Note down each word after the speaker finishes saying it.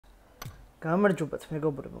გამარჯობათ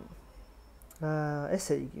მეგობრებო.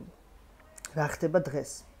 ესე იგი, რა ხდება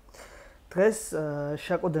დღეს? დღეს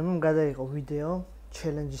შაკოდემ გადაიღო ვიდეო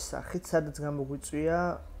ჩელენჯის სახით, სადაც გამოგვიწვია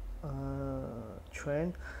ჩვენ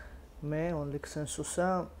მე ონლექსენსუსა,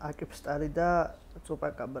 აკიფსტარი და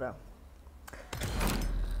წუპაკაბრა.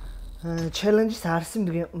 ჩელენჯის არსი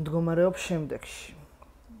მდგომარეობს შემდეგში.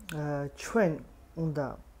 ჩვენ უნდა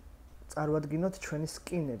წარვადგინოთ ჩვენი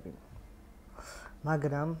სკინები.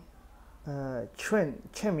 მაგრამ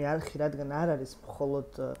ჩემი არხი რადგან არ არის მხოლოდ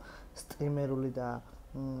სტრიმერული და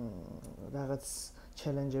რაღაც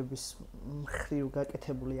ჩელენჯების მხრივ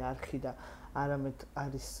გაკეთებული არხი და არამედ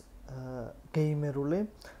არის გეიმერული,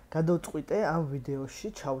 გადავწყვიტე ამ ვიდეოში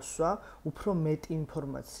ჩავსვა უფრო მეტი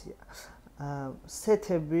ინფორმაცია.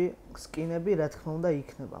 სეთები, სკინები, რა თქმა უნდა,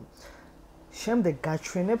 იქნება. შემდეგ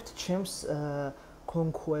გაჩვენებთ ჩემს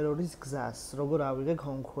კონკუერორის გზას, როგორ ავიღე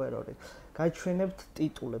კონკუერორი. გაჩვენებთ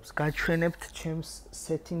ტიტულებს, გაჩვენებთ ჩემს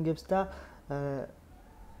სეტინგებს და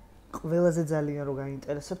ყველაზე ძალიან რო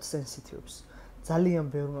გაინტერესებთ სენსიტივებს. ძალიან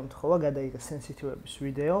ბევრმა მთხოვა გადაიღე სენსიტივების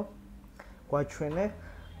ვიდეო, გვაჩვენე.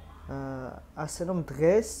 ასე რომ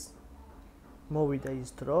დღეს მოვიდა ის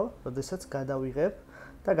დრო, როდესაც გადავიღებ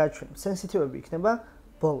და გაჩვენებ. სენსიტივები იქნება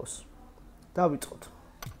ბოლოს. დავიწყოთ.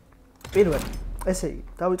 პირველი, ესე იგი,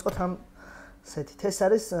 დავიწყოთ ამ სეთით. ეს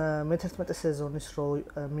არის მე-11 სეზონის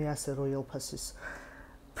მეასე როიალ ფასის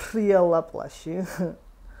ფრიალა პლაში.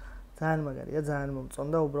 ძალიან მაგარია, ძალიან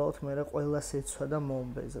მომწონდა, უბრალოდ მე ყველას ეცვა და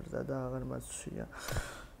მომბეზრდა და აღარ მაცვია.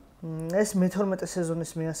 ეს მე-12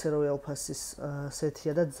 სეზონის მეასე როიალ ფასის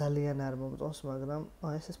სეთია და ძალიან არ მომწონს, მაგრამ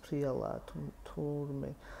ეს ფრიალაა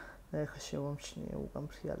თურმე. ეხლა შევამჩნიე უკან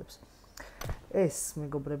ფრიალებს. ეს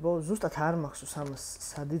მეგობრებო, ზუსტად არ მახსოვს ამას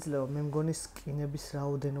სადიძლეო, მე მგონი სკინების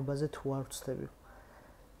რაოდენობაზე თუ არ ვცდები.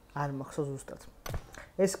 არ მახსოვს ზუსტად.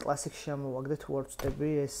 ეს კლასიკში ამოვაგდე თუ არ ვცდები,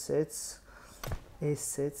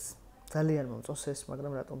 ესეც ძალიან მომწონს ეს,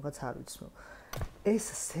 მაგრამ რატომღაც არ ვიცნობ. ეს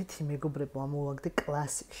სეთი მეგობრებო ამოვაგდე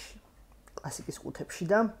კლასიკში. კლასიკის ყუთებში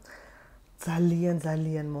და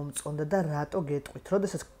ძალიან მომწონდა და რატო გეტყვით?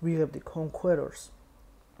 როდესაც ვიღებდი კონკუერორს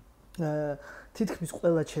თითქმის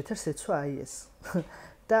ყველა ჩეთერს ეცვა აი ეს.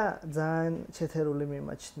 და ძალიან ჩეთერული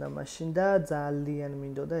მიმაჩნდა მაშინ და ძალიან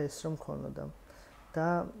მინდოდა ეს რომ მქონოდა. და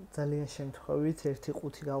ძალიან შემთხვევით ერთი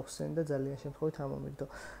ყუთი გავხსენ და ძალიან შემთხვევით ამომიგდო.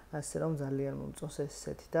 ასე რომ ძალიან მომწონს ეს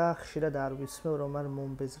სეთი და ხშირად არ ვიცმევ რომ არ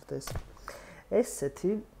მომბეზრდეს. ეს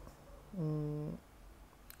სეთი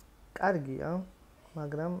კარგია,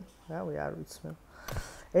 მაგრამ რავი არ ვიცმევ.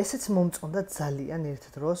 ესეც მომწონდა ძალიან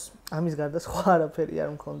ერთ დროს, ამის გარდა სხვა არაფერი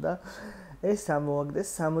არ მქონდა. ეს ამოვაგდეს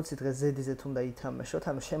 60 დღე ზედიზეთ უნდა ითამაშოთ,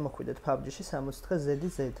 ანუ შემოხვიდეთ PUBG-ში 60 დღე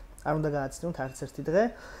ზედიზ. არ უნდა გააცნოთ არც ერთი დღე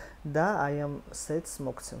და აი ამ სეტს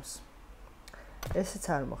მოგცემს. ესეც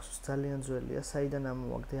არ მახსოვს, ძალიან ძველია, საიდან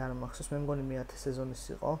ამოვაგდე, არ მახსოვს, მე მგონი მე-10 სეზონის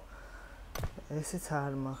იყო. ესეც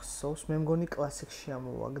არ მახსოვს, მე მგონი კლასიკში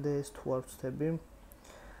ამოვაგდე, ეს თუ არ ვცდები.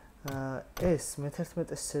 ეს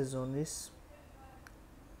მე-11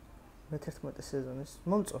 სეზონის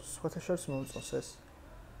მომწონს, სხვათა შორის მომწონს ეს.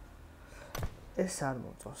 ეს არ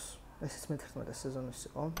მომწონს. ესეც მე-11 სეზონის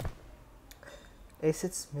იყო.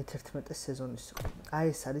 ესეც მე-11 სეზონის იყო. აი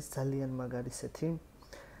ეს არის ძალიან მაგარი სეთი.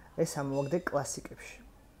 ეს ამოვაგდე კლასიკებში.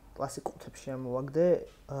 კლასიკ ყუთებში ამოვაგდე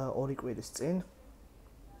 2 კვირის წინ.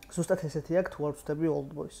 ზუსტად ესეთი აქვს თუ არ ვცდები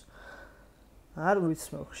Old Boys. არ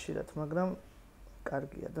ვიცმევ ხშირად, მაგრამ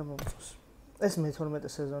კარგია და მომწონს. ეს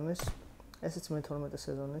მე-12 სეზონის, ესეც მე-12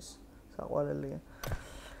 სეზონის საყვარელია.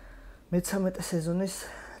 მე-13 სეზონის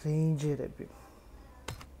რეინჯერები.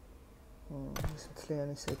 ეს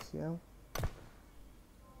მთლიანი სეთია.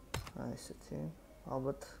 აი ესეთი,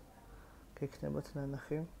 ალბათ გექნებათ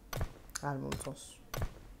ნანახი. არ მომწონს.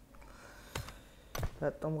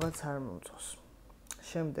 რატომღაც არ მომწონს.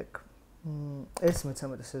 შემდეგ ეს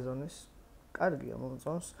მე-13 სეზონის კარგია,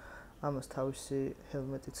 მომწონს. ამას თავისი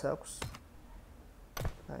ჰელმეტიც აქვს.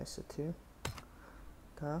 აი ესეთი.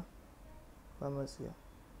 და ლამაზია.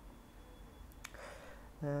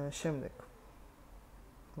 შემდეგ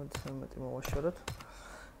მოდი ჰელმეტი მოვაშოროთ.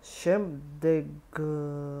 შემდეგ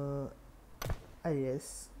აი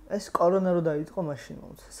ეს კორონა რო დაიწყო, მაშინ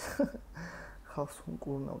მომწონს. ხალხს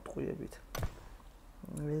უკურნავ ტყუებით.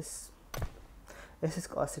 ესეც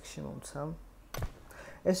კლასიკში მომცა.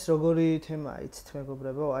 ეს როგორი თემაა, იცით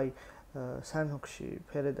მეგობრებო, აი სანჰოკში,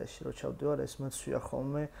 ფერედაში რო ჩავდივარ, ეს მოცვია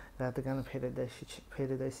ხოლმე, რადგან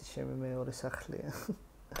ფერედაისი ჩემი მეორე სახლია.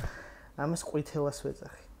 ამას ყვითელას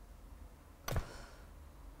ვეძახი.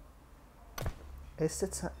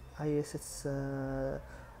 ესეც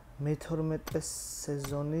მე-12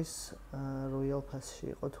 სეზონის როიალ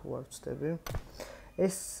ფასში იყო თუ არ ვცდები.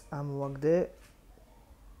 ეს ამოვაგდე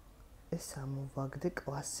ეს ამოვაგდე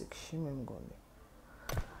კლასიკში მე მგონი.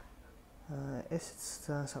 ესეც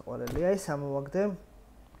ძალიან საყვარელია. ეს ამოვაგდე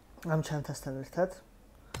ამ ჩანთასთან ერთად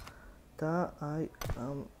და აი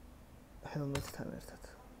ამ ჰელმეტთან ერთად.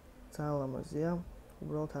 ძალიან ლამაზია.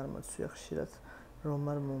 უბრალოდ არ მოცვია ხშირად რომ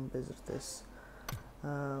არ მომბეზრდეს.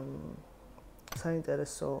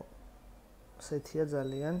 საინტერესო სეთია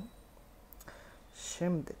ძალიან.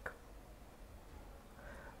 შემდეგ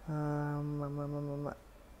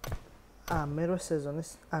მერვე სეზონის,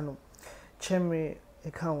 ანუ ჩემი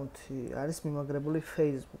ექაუნთი არის მიმაგრებული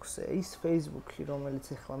Facebook-ზე. ის Facebook-ი, რომელიც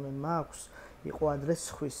ახლა მე მაქვს, იყო ადრეს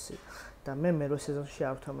სხვისი და მე მერვე სეზონში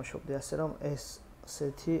არ ვთამაშობდი, ასე რომ ეს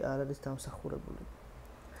სეთი არ არის დამსახურებული.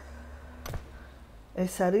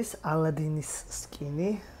 ეს არის ალადინის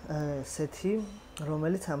სკინი, სეთი,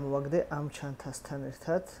 რომელიც ამოვაგდე ამ ჩანთასთან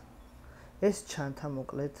ერთად. ეს ჩანთა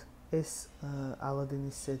მოკლედ, ეს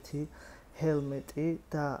ალადინის სეთი, ჰელმეტი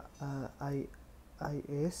და აი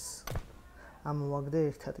ეს ამოვაგდე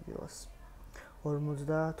ერთ ადგილას.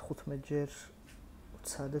 55 ჯერ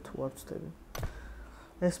ვცადე თუ არ ვცდები.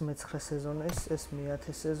 ეს მე-9 სეზონის, ეს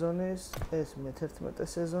მე-10 სეზონის, ეს მე-11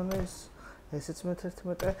 სეზონის, ესეც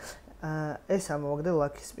მე-11. ეს ამოვაგდე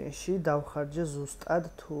Lucky Spin-ში, დავხარჯე ზუსტად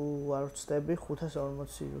თუ არ ვცდები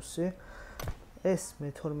 540 იუსი. ეს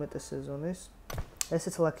მე-12 სეზონის.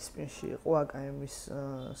 ესეც Lucky Spin-ში იყო, აკაემის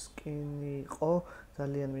სკინი იყო,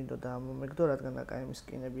 ძალიან მინდოდა ამომეგდო, რადგან აკაემის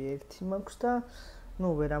სკინები ერთი მაქვს და ნუ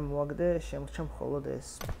ვერ ამოვაგდე, შემორჩა მხოლოდ ეს.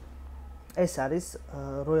 ეს არის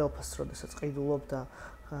Royal Pass, როდესაც ყიდულობ და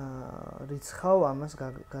რიცხავ, ამას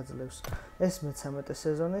გაძლევს. ეს მე-13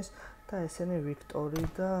 სეზონის და ესენი ვიქტორი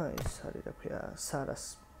და ეს არის რა ქვია,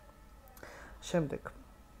 სარას. შემდეგ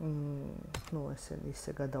ნუ ესენი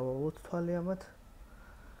ისე გადავალოთ თვალი ამათ.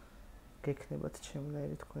 გექნებათ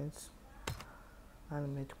ჩემნაირი თქვენს. ან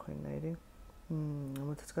მე თქვენნაირი.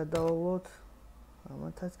 ამათაც გადავალოთ.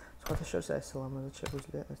 ამათაც სხვათა შორის ეს ლამაზად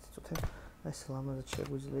შეგვიძლია, ერთი წუთი. ეს ლამაზად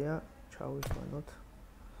შეგვიძლია ჩავიყვანოთ.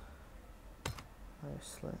 აი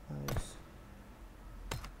ეს.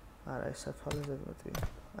 არა, ეს ათვალე ზედმეტია.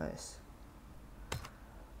 აი ეს.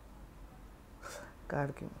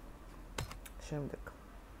 კარგი. შემდეგ.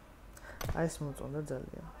 აი ეს მოწონდა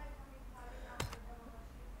ძალიან.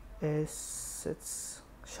 ესეც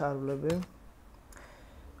შარვლები,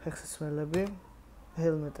 ფეხსაცმელები,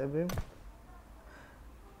 ჰელმეტები.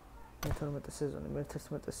 მე-12 სეზონი,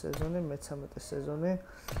 მე-11 სეზონი, მე-13 სეზონი.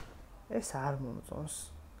 ეს არ მომწონს.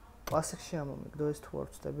 კლასიკში ამომიგდო ეს თუ არ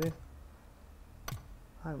ვცდები.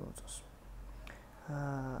 არ მომწონს.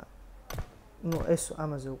 ნუ ეს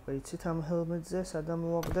ამაზე უკვე იცით ამ ჰელმეტზე, სად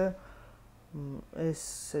ამოვაგდე.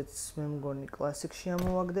 ესეც მე მგონი კლასიკში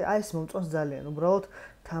ამოვაგდე. აი ეს მომწონს ძალიან. უბრალოდ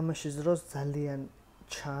თამაშის დროს ძალიან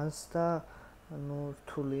ჩანს და ნუ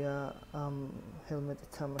რთულია ამ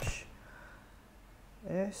ჰელმეტით თამაში.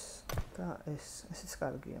 ეს და ესეც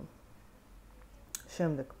კარგია.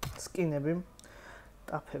 შემდეგ სკინები,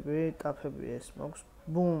 ტაფები ეს მაქვს.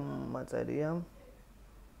 ბუმ მაწერია.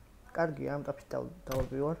 კარგია, ამ ტაფით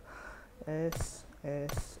დავაბივარ. ეს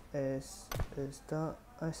და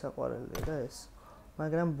აი საყვარელია და ეს.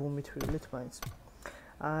 მაგრამ ბუმით ვივლით მაინც.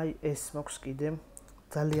 აი ეს მაქვს კიდე.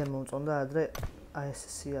 ძალიან მომწონდა ადრე აი ეს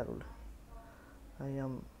სიარული. აი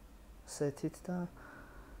ამ სეთით და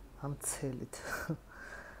ამ ცელით.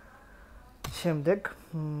 შემდეგ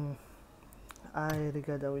აი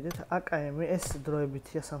გადავიდეთ. აკაემი ეს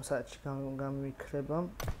დროებითია 3 საათში გამიქრება.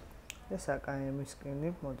 ეს აკაემის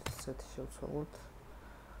სკინი, მოდით ესეთი შევცვალოთ.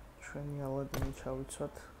 ჩვენი ალადინი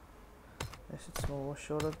ჩავიცვათ. ესეც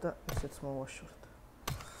მოვაშოროთ და ესეც მოვაშოროთ.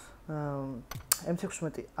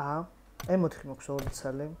 M16A, M4 მაქვს 2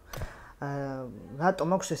 ცალი. რატომ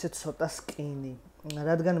მაქვს ესე ცოტა სკინი?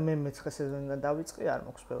 რადგან მე მე-9 სეზონიდან დავიწყე, არ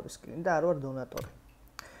მაქვს ბევრი სკინი და არ ვარ დონატორი.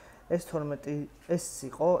 ეს 12 ეს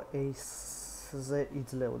იყო Ace-ზე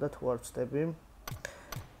იძლეოდა თუ არ ვცდები.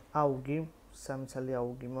 აუგი, 3 ცალი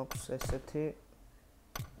აუგი მაქვს ესეთი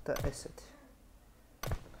და ესეთი.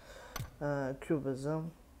 Cube-ზე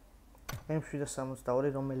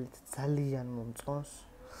M762, რომელიც ძალიან მომწონს.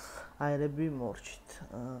 აერები მორჩით.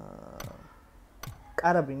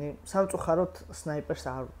 კარაბინი, სამწუხაროდ სნაიპერს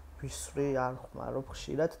არ ვისვრი, არ ხმარობ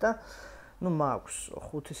ხშირად და ნუ მაქვს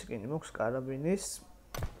 5 სკინი მაქვს კარაბინის.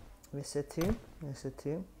 ესეთი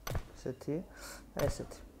და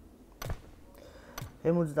ესეთი.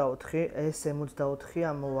 M24, ეს M24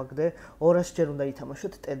 ამოვაგდე 200 ჯერ უნდა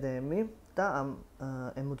ითამაშოთ TDM-ი და ამ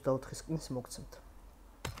M24 სკინს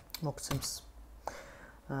მოგცემს.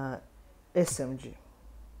 SMG.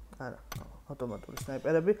 არა, ავტომატური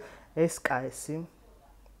სნაიპერები, SKS-ი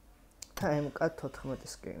და MK14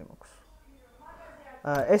 სკინი მაქვს.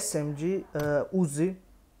 SMG, UZI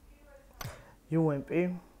UMP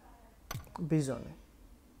ბიზონი.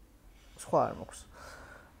 სხვა არ მაქვს.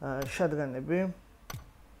 შადგანები,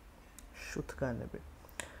 შუთგანები.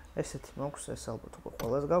 ესეთი მაქვს, ეს ალბათ უკვე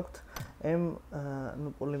ყველას გაქვთ.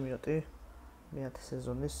 პულემიოტი მეათე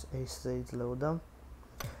სეზონის ეისზე იძლეოდა.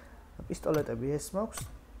 პისტოლეტები ეს მაქვს,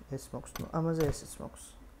 ამაზე ესეც მაქვს.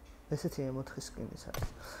 ესეთი M4 სკინის არის.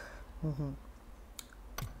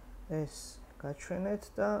 ეს გაჩვენეთ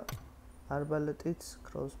და არბალეტიც,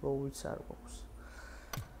 crossbow-იც არ გვაქვს.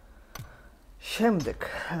 შემდეგ,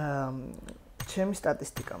 ჩემი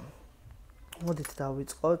სტატისტიკა. მოდით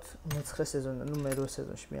დავიწყოთ მე-9 სეზონიდან, მე-8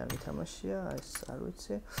 სეზონში მე არ მითამაშია, ეს არ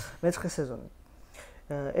ვიცი. მე-9 სეზონი.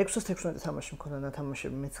 616 თამაში მქონდა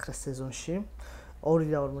ნათამაშები მე-9 სეზონში.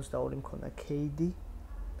 2.42 მქონდა KD.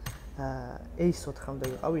 Ace 4-მდე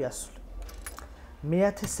ვიყავი ასული.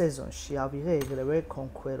 მე-10 სეზონში ავიღე ეგრევე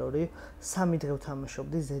კონკვერორი, 3 დღე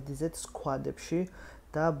ვთამაშობდი ZZ სკვადებში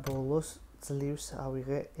და ბოლოს ძლივს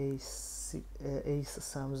ავიღე Ace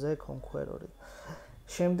 3-ზე კონკვერორი.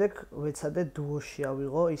 შემდეგ ვეცადე დუოში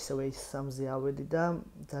ავიღო, ისევ Ace 3-ზე ავედი და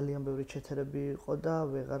ძალიან ბევრი ჩეთერები იყო და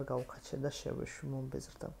ვეღარ გავხაჩე და შევეშვი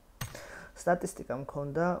მომბეზრდა. სტატისტიკა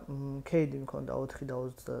მქონდა, KD მქონდა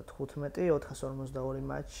 4.35, 442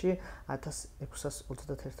 მატჩი,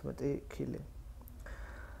 1631 კილი.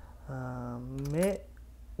 მე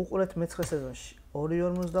უყურეთ მე-9 სეზონში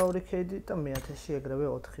 2.42 KD და მე-10-ში ეგრევე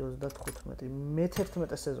 4.35.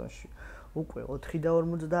 მე-11 სეზონში უკვე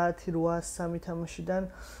 4.50 803 თამაშიდან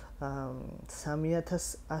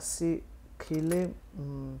 3100 კილი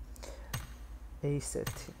Ace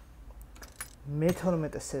 1.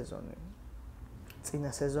 მე-12 სეზონი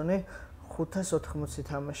წინა სეზონი 580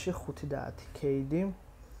 თამაში 5.10 KD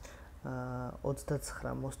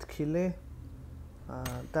 29 most კილი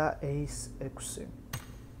და Ace 6.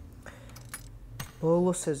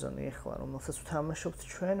 ბოლო სეზონი ახლა რომელსაც ვთამაშობთ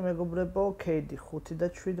ჩვენ მეგობრებო, KD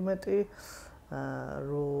 5.17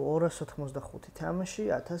 285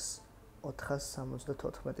 თამაში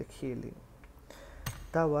 1474 კილი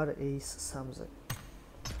და ვარ Ace 3-ზე.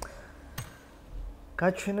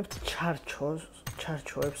 გაჩვენებთ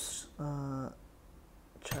ჩარჩოებს,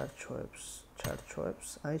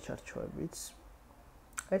 აი ჩარჩოებიც.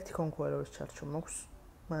 ერთი კონკვერორის ჩარჩო მაქვს.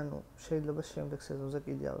 ანუ შეიძლება შემდეგ სეზონზე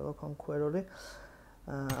კიდე ავიღო კონკვერორი.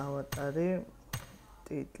 ავატარი,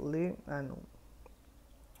 ტიტლი, ანუ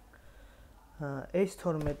Ace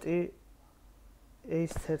 12,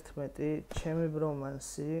 Ace 11, ჩემი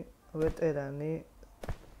ბრომანსი, ვეტერანი,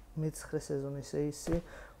 მე-9 სეზონის Ace,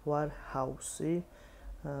 Warhouse,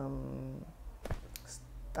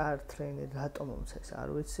 Star Trainer, რატომ მომცა ეს არ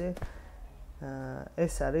ვიცი.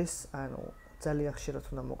 ეს არის, ანუ ძალიან ხშირად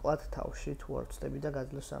უნდა მოკლათ თავში თუ არ ვწდები და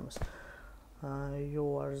გაძლევს ამას. You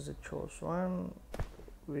are the chosen one.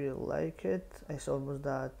 We like it. ეს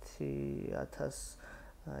 50,000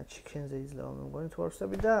 chicken-ზე იძლევა მე მგონი თუ არ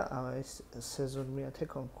ვწდები და ეს სეზონ მე-10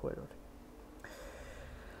 კონკვერორი.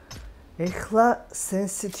 ეხლა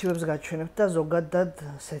sensitive-ებს გაჩვენებთ და ზოგადად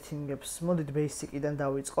setting-ებს. მოდით basic-იდან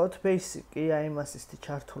დავიწყოთ. Basic-ი aim assist-ი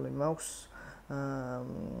ჩართული მაქვს.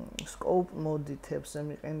 Scope mode-ებს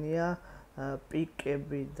მიყენია.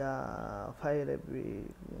 პიკები და ფაირები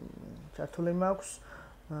ჩართული მაქვს.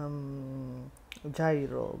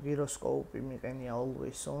 Gyroscope მიყენია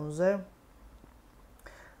always on-ზე.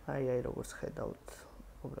 აი როგორც ხედავთ,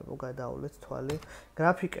 უბრალოდ გადაავლეთ თვალი.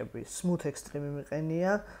 გრაფიკები smooth extreme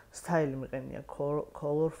მიყენია, style მიყენია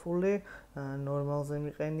colorful-ი, normal-ზე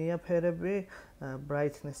მიყენია ფერები,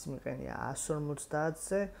 brightness მიყენია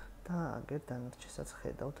 150-ზე და აგერ დანარჩენსაც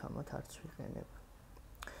ხედავთ, ამათ არც ვიყენებ.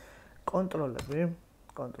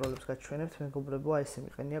 კონტროლებს გაჩვენებთ მეგობრებო, აი ესე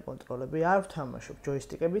მიყენია კონტროლები. არ ვთამაშობ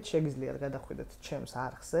ჯოისტიკებით, შეგიძლიათ გადახვიდეთ ჩემს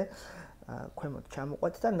არხზე, ქვემოთ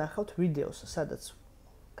ჩამოყვეთ და ნახავთ ვიდეოს, სადაც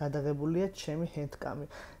გადაღებულია ჩემი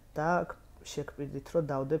handcam-ი და შეგპირდით რომ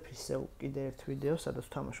დავდებ ისევ კიდე ერთ ვიდეოს, სადაც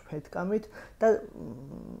ვთამაშობ handcam-ით და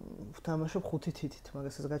ვთამაშობ 5 თითით,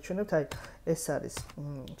 მაგასაც გაჩვენებთ. აი ეს არის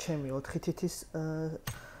ჩემი 4 თითის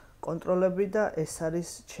კონტროლები და ეს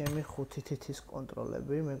არის ჩემი 5 თითის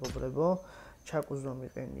კონტროლები, მეგობრებო. ჩაკუზვა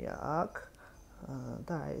მიყენია აქ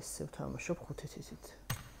და აი ესე ვთამაშობ 5 თითით.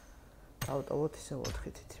 დავტოვოთ ისე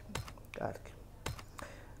 4 თითი. კარგი.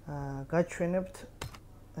 გაჩვენებთ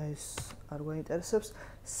ეს არ გვაინტერესებს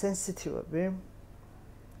sensitive-ები.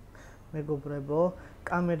 მეგობრებო,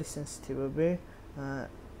 კამერის sensitive-ები,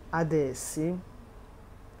 ADS-ი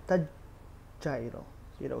და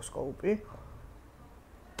gyroscope-ი.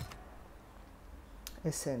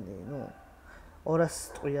 ესენი,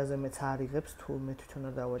 200 ტყვიაზე მეც არიღებს თუ მე თვითონ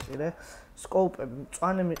არ დავაჭირე. სკოუპები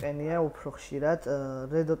მწვანე მიყენია უფრო ხშირად,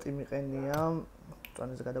 რედოტი მიყენია,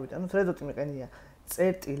 მწვანეზე გადავიტანოთ, რედოტი მიყენია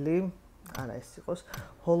წერტილი არა ეს იყოს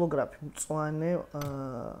ჰოლოგრაფი მწვანე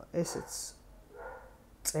ესეც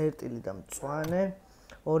წერტილი და მწვანე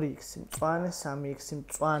 2x მწვანე 3x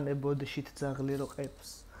მწვანე ბოდიშით ძაღლი რო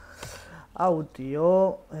ყებს აუდიო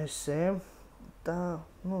ესე და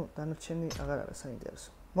ნუ დანარჩენი აღარ არის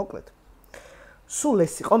საინტერესო მოკლედ სულ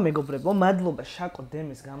ეს იყო მეგობრებო მადლობა შაკო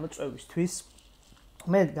დემის გამოწვევისთვის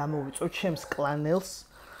მე გამოვიწევ ჩემს კლანელს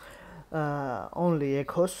only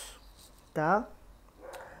echoes და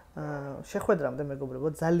შეხვედრამდე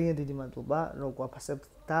მეგობრებო ძალიან დიდი მადლობა რომ გვაფასებთ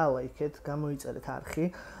და ლაიქეთ გამოიწერეთ არხი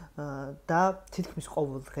და თითქმის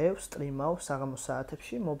ყოველ დღე სტრიმავ საღამოს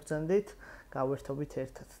საათებში მობრძანდით გავერთობით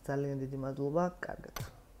ერთად ძალიან დიდი მადლობა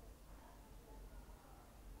კარგად